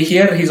I mean,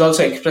 here he's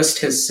also expressed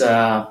his,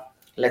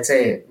 let's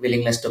say,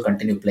 willingness to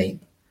continue playing.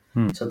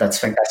 So that's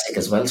fantastic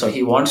as well. So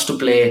he wants to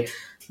play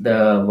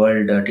the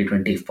World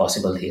T20 if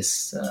possible.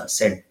 He's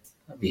said,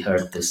 we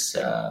heard this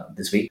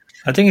week.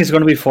 I think he's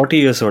going to be 40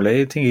 years old.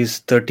 I think he's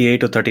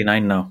 38 or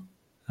 39 now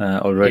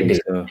already.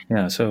 Indeed. So,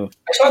 yeah, so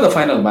I saw the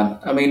final, man.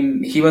 I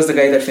mean, he was the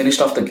guy that finished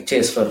off the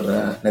chase for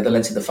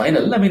Netherlands in the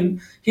final. I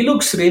mean, he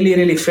looks really,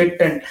 really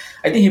fit, and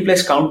I think he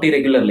plays county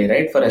regularly,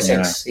 right, for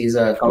Essex. He's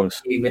a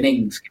county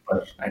winning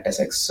skipper at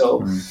Essex.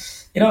 So,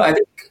 I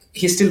think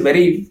he's still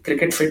very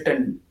cricket fit,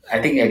 and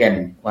I think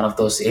again one of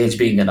those age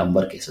being a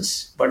number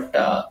cases. But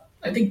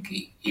I think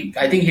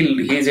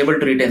he's able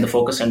to retain the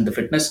focus and the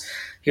fitness.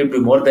 He would be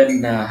more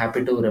than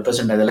happy to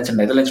represent Netherlands, and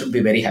Netherlands would be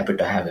very happy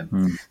to have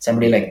him.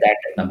 Somebody like that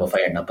at number 5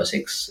 and number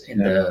 6 in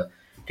the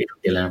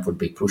T20 lineup would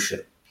be crucial,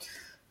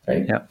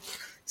 right? yeah.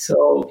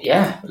 So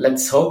yeah,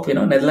 let's hope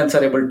Netherlands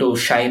are able to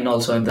shine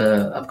also in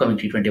the upcoming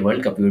T20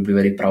 World Cup. We would be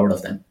very proud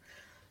of them.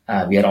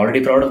 We are already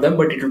proud of them,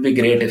 but it would be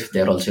great if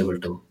they are also able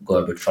to go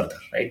a bit further,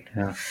 right?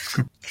 Yeah.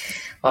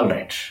 All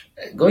right.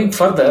 Going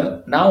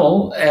further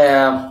now,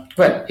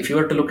 well, if you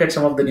were to look at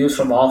some of the news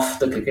from off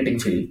the cricketing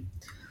field,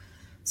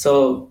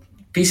 so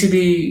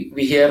PCB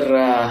we hear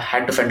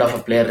had to fend off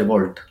a player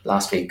revolt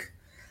last week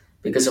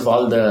because of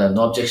all the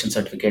no objection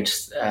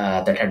certificates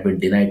that had been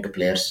denied to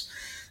players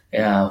who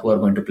are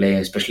going to play,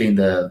 especially in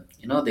the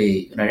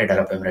the United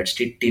Arab Emirates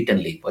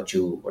T10 League, what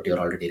you're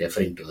already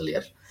referring to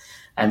earlier.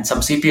 And some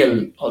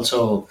CPL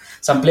also,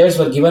 some players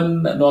were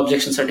given no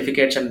objection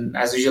certificates, and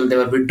as usual, they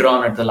were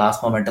withdrawn at the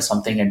last moment or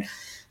something. And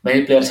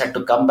many players had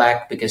to come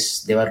back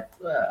because they were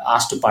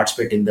asked to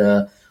participate in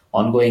the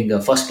ongoing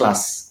first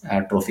class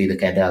trophy, the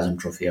Qaeda Azam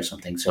trophy or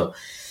something. So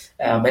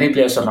many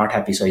players are not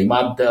happy. So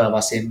Imad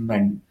Wasim,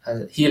 and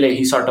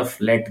he sort of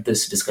led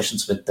this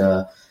discussions with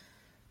the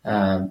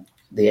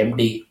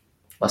MD,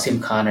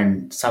 Wasim Khan,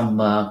 and some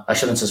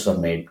assurances were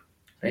made,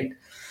 right?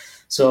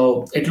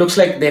 So it looks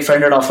like they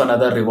fended off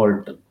another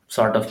revolt.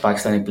 Sort of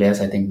Pakistani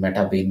players, I think, might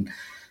have been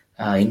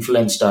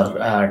influenced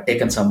or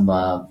taken some,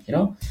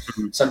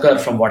 succor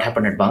from what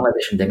happened at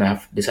Bangladesh, and they may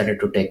have decided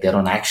to take their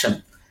own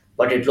action.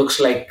 But it looks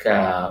like,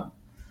 that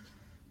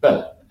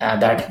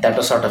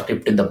was sort of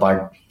tipped in the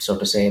bud, so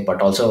to say.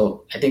 But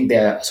also, I think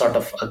they sort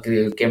of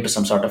came to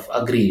some sort of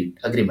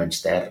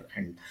agreements there,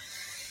 and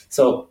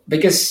so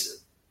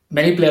because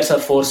many players are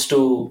forced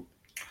to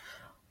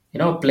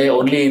play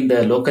only in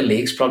the local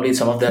leagues, probably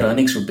some of their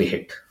earnings would be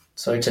hit.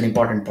 So it's an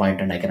important point,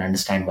 and I can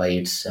understand why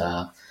it's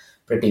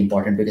pretty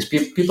important because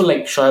people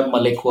like Shoaib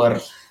Malik, who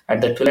are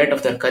at the twilight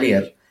of their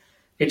career,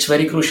 it's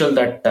very crucial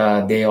that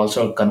they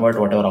also convert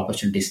whatever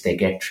opportunities they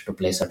get to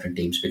play certain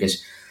teams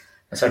because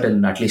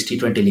certain, at least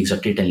T20 leagues or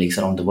T10 leagues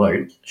around the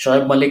world.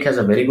 Shoaib Malik has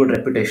a very good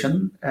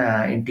reputation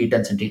in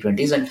T10s and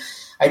T20s, and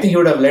I think he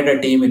would have led a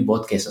team in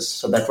both cases.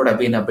 So that would have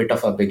been a bit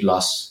of a big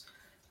loss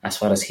as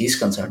far as he's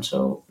concerned.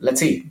 So let's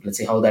see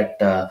how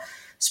that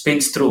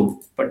spins through.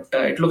 But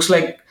it looks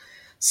like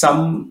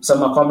some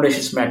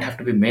accommodations might have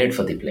to be made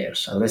for the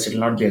players, otherwise it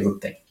will not be a good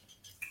thing,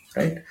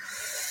 right?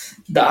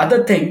 The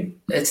other thing,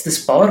 it's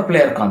this power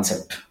player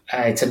concept.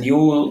 It's a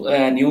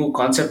new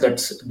concept that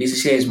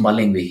BCCI is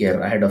mulling, we hear,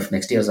 ahead of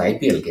next year's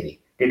IPL. Giri,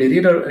 did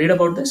you read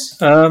about this?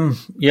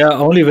 Yeah,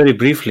 only very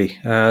briefly.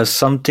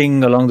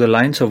 Something along the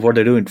lines of what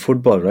they do in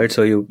football, right?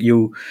 So you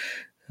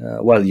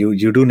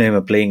do name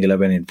a playing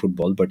 11 in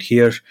football, but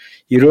here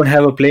you don't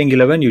have a playing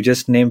 11. You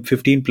just name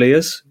 15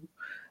 players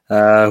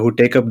who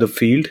take up the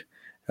field,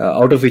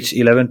 out of which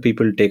 11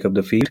 people take up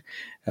the field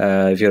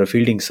if you're a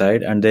fielding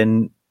side, and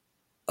then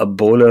a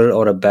bowler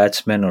or a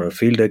batsman or a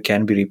fielder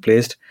can be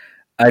replaced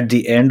at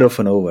the end of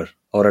an over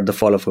or at the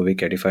fall of a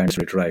wicket, if I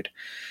understood it right.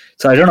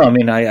 So I don't know. I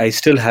mean, I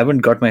still haven't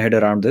got my head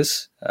around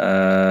this.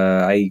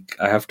 I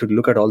have to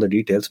look at all the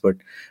details, but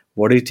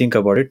what do you think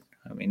about it?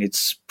 I mean,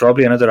 it's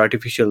probably another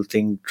artificial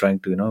thing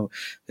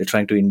they're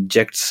trying to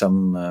inject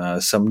some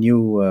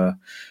new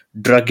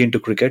drug into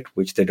cricket,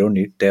 which they don't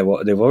need. They've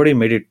already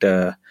made it.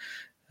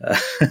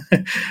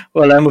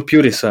 Well, I'm a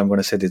purist, so I'm going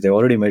to say this. They've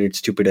already made it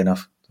stupid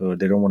enough, so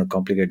they don't want to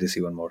complicate this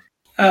even more.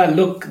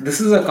 Look,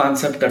 this is a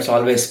concept that's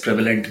always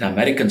prevalent in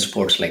American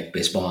sports like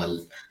baseball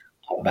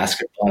or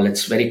basketball.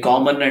 It's very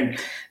common, and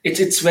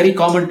it's very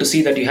common to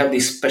see that you have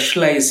these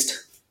specialized,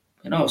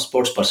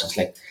 sports persons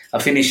like a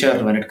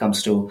finisher when it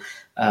comes to,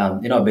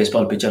 a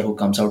baseball pitcher who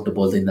comes out to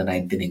bowl in the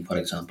ninth inning, for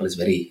example,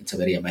 it's a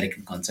very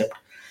American concept.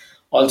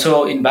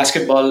 Also, in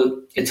basketball,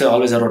 it's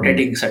always a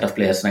rotating set of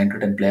players, 9 to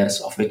 10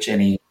 players, of which at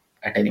any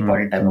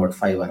point in time, about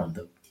five are on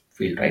the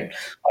field, right,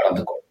 or on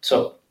the court.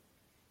 So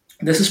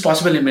this is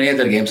possible in many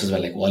other games as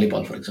well, like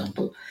volleyball, for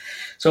example.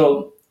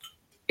 So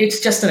it's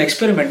just an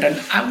experiment,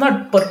 and I'm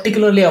not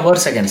particularly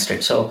averse against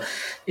it. So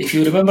if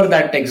you remember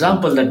that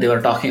example that they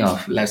were talking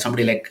of, like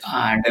somebody like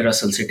Andy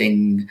Russell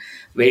sitting,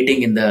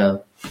 waiting in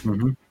the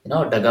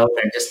dugout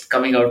and just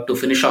coming out to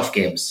finish off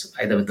games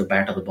either with the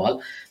bat or the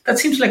ball, that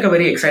seems like a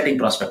very exciting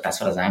prospect as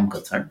far as I'm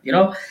concerned.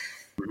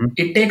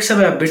 It takes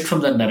away a bit from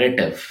the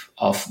narrative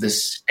of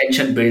this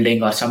tension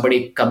building or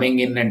somebody coming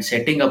in and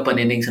setting up an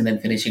innings and then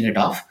finishing it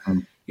off.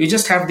 You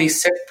just have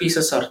these set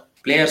pieces or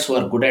players who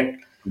are good at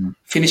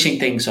finishing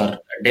things or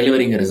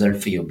delivering a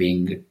result for you,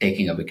 being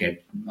taking a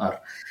wicket or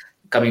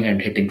coming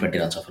and hitting 20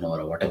 runs off an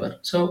over or whatever.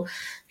 So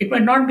it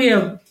might not be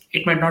a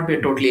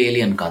totally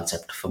alien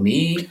concept. For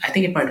me, I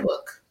think it might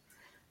work.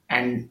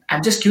 And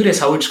I'm just curious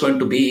how it's going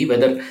to be,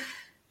 whether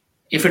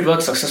if it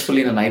works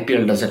successfully in an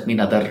IPL, does that mean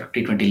other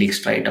T20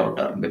 leagues try it out,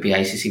 or maybe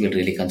ICC will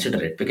really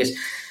consider it? Because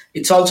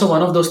it's also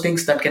one of those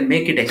things that can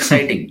make it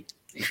exciting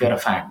if you're a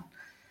fan.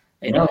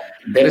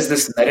 There is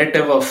this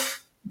narrative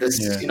of this,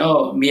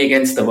 me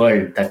against the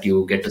world that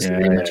you get to see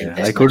very much in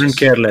test I couldn't matches.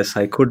 care less.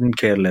 I couldn't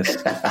care less.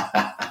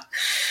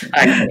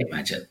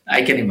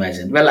 I can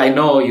imagine. Well, I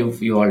know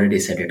you already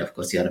said it. Of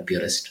course, you're a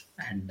purist,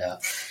 and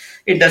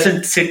it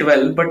doesn't sit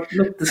well. But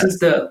look, this is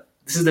the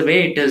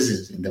way it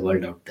is in the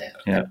world out there.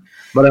 Yeah,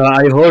 but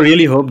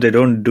really hope they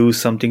don't do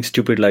something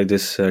stupid like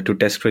this to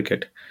Test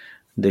cricket.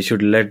 They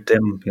should let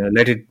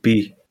it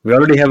be. We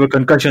already have a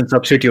concussion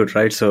substitute,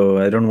 right? So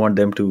I don't want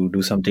them to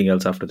do something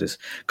else after this.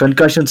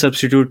 Concussion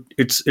substitute,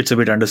 it's a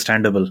bit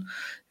understandable.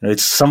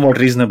 It's somewhat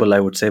reasonable,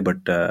 I would say, but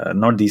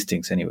not these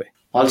things anyway.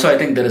 Also, I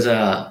think there is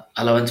a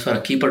allowance for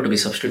a keeper to be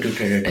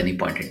substituted at any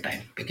point in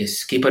time,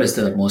 because keeper is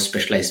the most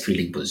specialized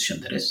fielding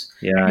position there is.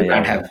 You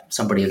can't have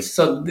somebody else.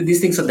 So these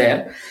things are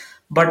there.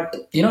 But,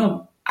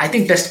 I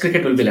think Test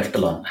cricket will be left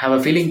alone. I have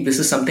a feeling this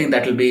is something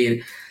that will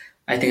be,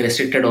 I think,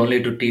 restricted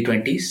only to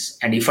T20s,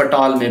 and if at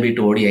all, maybe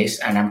to ODIs,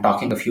 and I'm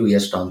talking a few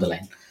years down the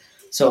line.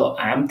 So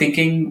I'm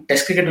thinking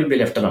Test cricket will be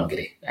left alone,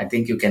 Giri. I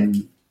think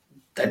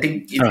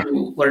if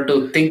you were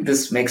to think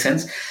this makes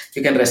sense,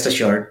 you can rest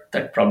assured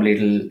that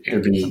probably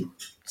it'll be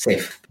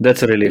safe.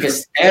 That's a relief.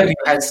 Because there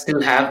you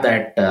still have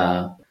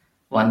that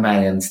one man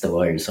against the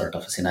world sort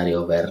of a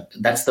scenario where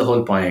that's the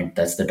whole point.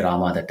 That's the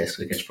drama that Test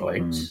cricket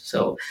provides.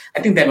 So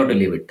I think they're going to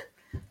leave it.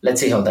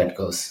 Let's see how that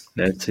goes.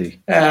 Let's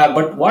see.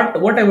 But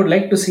what I would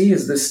like to see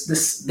is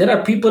this. There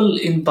are people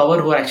in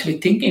power who are actually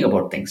thinking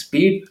about things,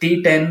 be it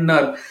T10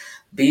 or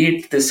be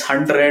it this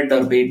 100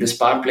 or be it this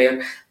power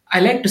player.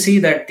 I like to see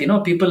that,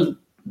 people,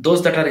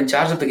 those that are in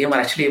charge of the game, are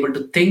actually able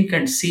to think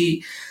and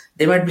see.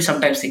 They might be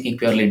sometimes thinking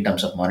purely in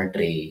terms of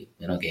monetary,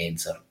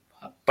 gains.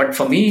 But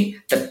for me,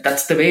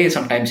 that's the way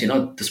sometimes,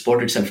 the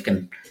sport itself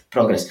can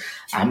progress.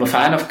 I'm a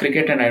fan of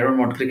cricket and I don't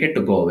want cricket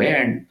to go away.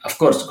 And of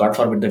course, God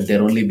forbid that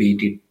there only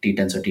be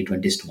T10s or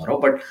T20s tomorrow.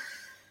 But,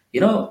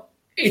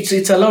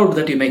 it's allowed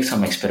that you make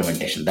some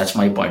experimentation. That's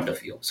my point of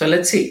view. So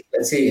let's see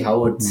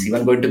how it's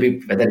even going to be,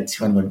 whether it's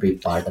even going to be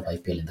part of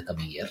IPL in the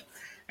coming year,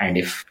 and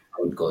if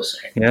how it goes.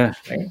 Right? Yeah.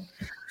 Right?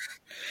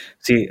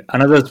 See,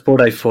 another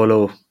sport I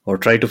follow or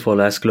try to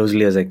follow as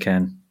closely as I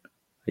can,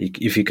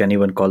 if you can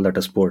even call that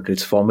a sport,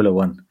 it's Formula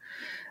One.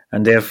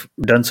 And they have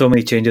done so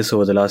many changes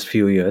over the last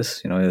few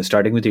years,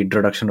 starting with the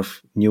introduction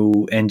of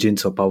new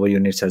engines or power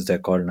units, as they're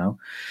called now.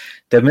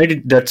 They've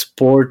made that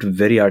sport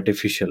very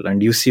artificial,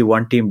 and you see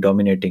one team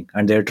dominating,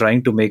 and they're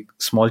trying to make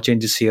small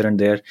changes here and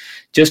there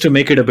just to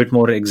make it a bit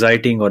more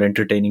exciting or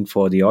entertaining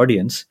for the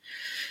audience.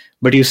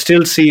 But you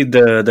still see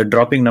the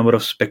dropping number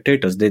of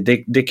spectators.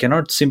 They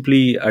cannot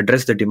simply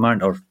address the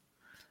demand or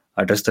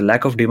address the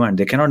lack of demand.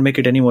 They cannot make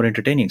it any more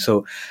entertaining.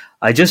 So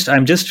I'm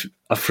just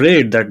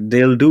afraid that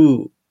they'll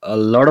do a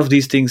lot of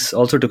these things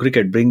also to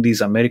cricket, bring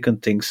these American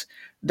things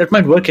that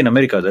might work in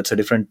America. That's a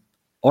different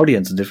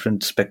audience,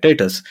 different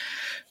spectators.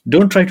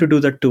 Don't try to do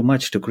that too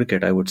much to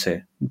cricket, I would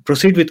say.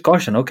 Proceed with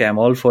caution. Okay, I'm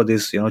all for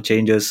this,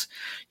 changes.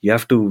 You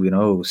have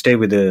to, stay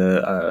with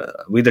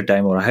the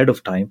time or ahead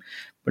of time,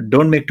 but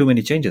don't make too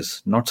many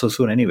changes. Not so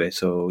soon anyway.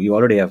 So you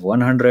already have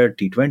 100,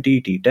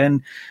 T20,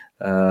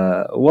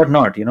 T10,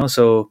 whatnot,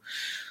 So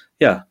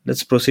yeah,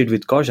 let's proceed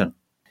with caution.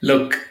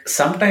 Look,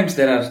 sometimes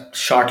there are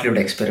short-lived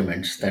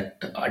experiments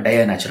that die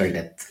a natural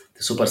death.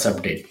 The super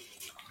sub did,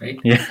 right?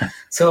 Yeah.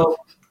 So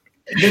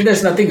then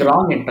there's nothing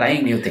wrong in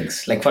trying new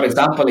things. Like, for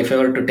example, if I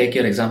were to take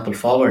your example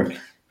forward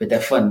with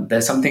F1,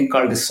 there's something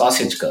called the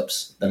sausage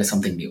curbs. That is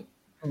something new.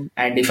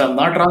 And if I'm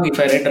not wrong, if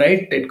I read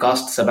right, it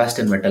cost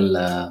Sebastian Vettel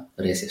a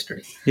race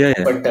yesterday. Yeah.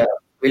 But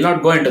we'll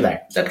not go into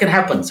that. That can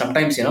happen.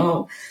 Sometimes,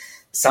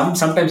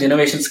 sometimes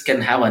innovations can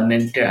have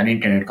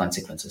unintended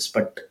consequences.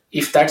 But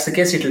if that's the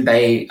case, it will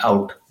die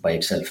out by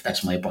itself.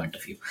 That's my point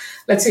of view.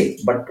 Let's see.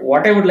 But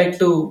what I would like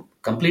to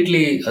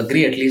completely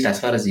agree, at least as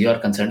far as you are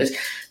concerned, is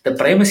the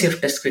primacy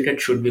of Test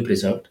cricket should be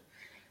preserved.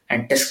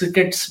 And Test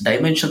cricket's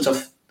dimensions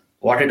of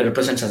what it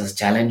represents as a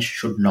challenge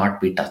should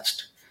not be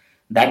touched.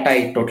 That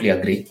I totally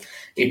agree.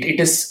 it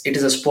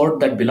is a sport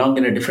that belonged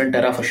in a different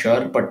era for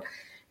sure, but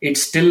it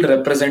still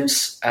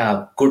represents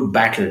a good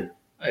battle.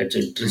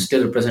 It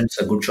still represents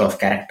a good show of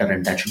character,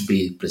 and that should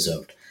be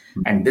preserved.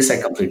 And this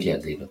I completely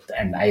agree with,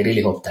 and I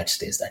really hope that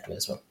stays that way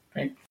as well.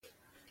 Right.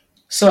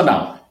 So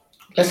now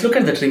let's look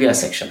at the trivia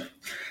section.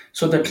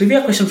 So the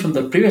trivia question from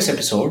the previous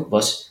episode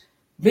was,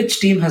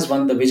 which team has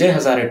won the Vijay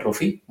Hazare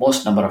Trophy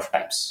most number of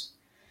times?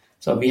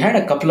 So we had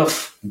a couple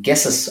of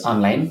guesses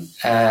online.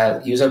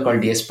 User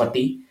called DS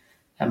Patti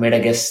made a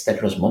guess that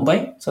it was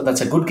Mumbai. So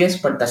that's a good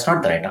guess, but that's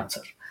not the right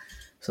answer.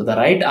 So the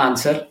right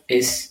answer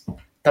is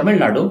Tamil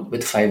Nadu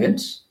with 5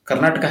 wins.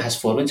 Karnataka has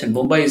 4 wins, and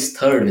Mumbai is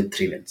third with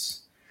 3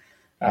 wins.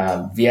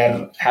 We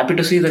are happy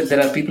to see that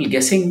there are people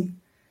guessing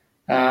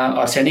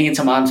or sending in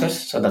some answers,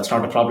 so that's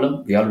not a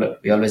problem. We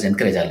always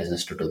encourage our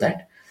listeners to do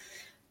that.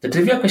 The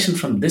trivia question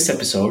from this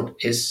episode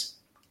is,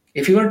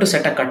 if you were to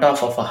set a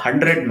cutoff of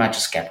 100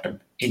 matches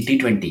captain in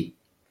T20,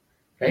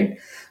 right,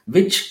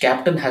 which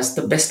captain has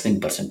the best win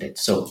percentage?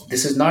 So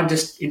this is not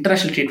just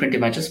international T20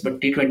 matches, but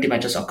T20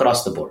 matches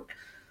across the board.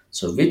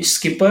 So which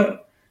skipper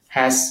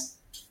has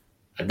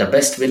the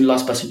best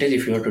win-loss percentage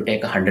if you were to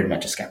take 100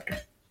 matches captain,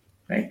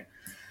 right?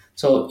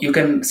 So you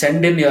can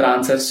send in your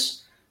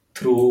answers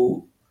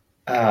through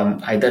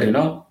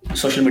either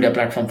social media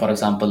platform, for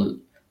example,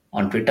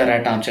 on Twitter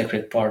at Armchair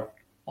Cricket Pod,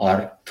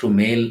 or through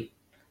mail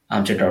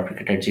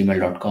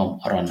armchair.cricket@gmail.com,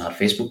 or on our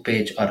Facebook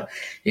page, or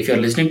if you're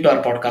listening to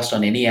our podcast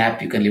on any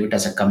app, you can leave it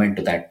as a comment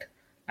to that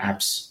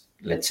app's,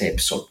 let's say,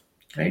 episode,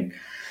 right?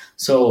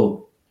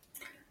 So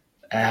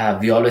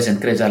we always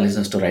encourage our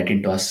listeners to write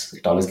into us.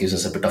 It always gives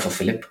us a bit of a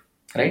fillip,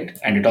 right?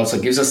 And it also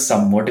gives us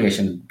some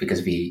motivation,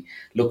 because we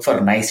look for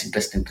nice,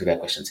 interesting trivia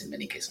questions in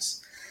many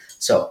cases.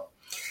 So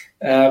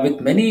with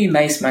many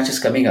nice matches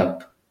coming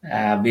up,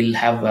 we'll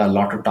have a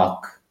lot to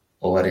talk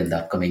over in the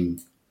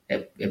upcoming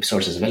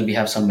episodes as well. We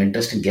have some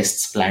interesting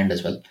guests planned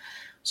as well.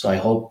 So I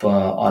hope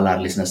all our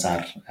listeners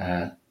are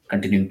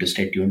continuing to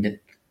stay tuned in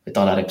with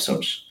all our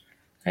episodes,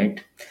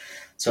 right?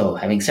 So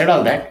having said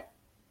all that,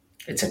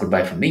 it's a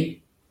goodbye from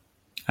me.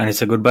 And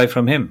it's a goodbye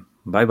from him.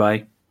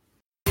 Bye-bye.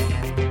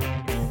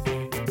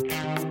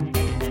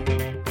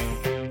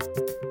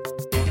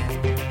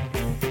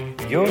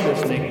 You're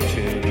listening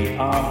to the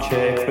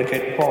Armchair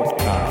Cricket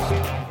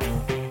Podcast.